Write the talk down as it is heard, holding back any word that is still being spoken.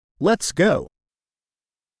Let's go.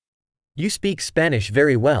 You speak Spanish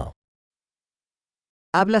very well.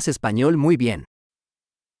 Hablas español muy bien.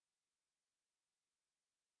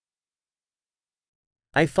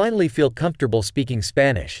 I finally feel comfortable speaking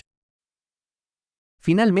Spanish.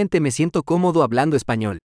 Finalmente me siento cómodo hablando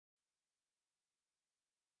español.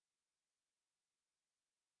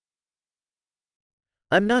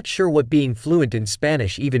 I'm not sure what being fluent in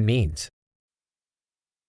Spanish even means.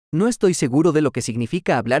 No estoy seguro de lo que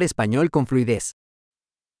significa hablar español con fluidez.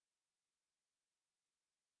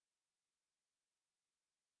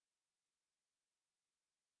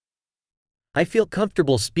 I feel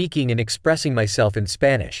comfortable speaking and expressing myself in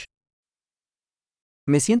Spanish.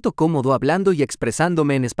 Me siento cómodo hablando y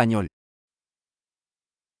expresándome en español.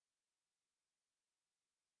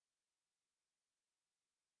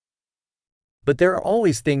 But there are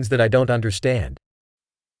always things that I don't understand.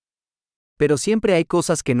 Pero siempre hay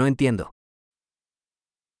cosas que no entiendo.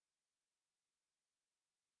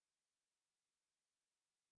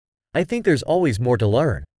 I think there's always more to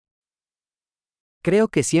learn. Creo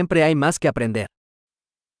que siempre hay más que aprender.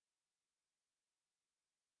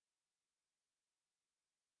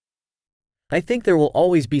 I think there will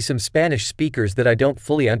always be some Spanish speakers that I don't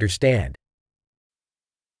fully understand.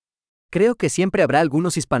 Creo que siempre habrá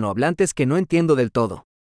algunos hispanohablantes que no entiendo del todo.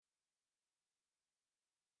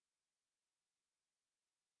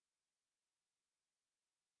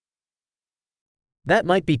 That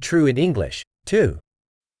might be true in English, too.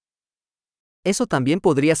 Eso también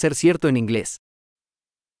podría ser cierto en inglés.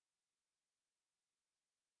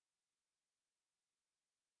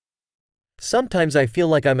 Sometimes I feel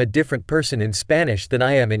like I'm a different person in Spanish than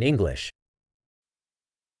I am in English.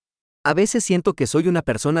 A veces siento que soy una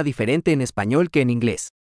persona diferente en español que en inglés.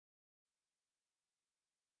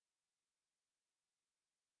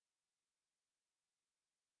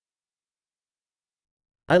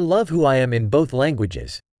 I love who I am in both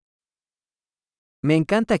languages. Me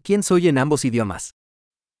encanta quién soy en ambos idiomas.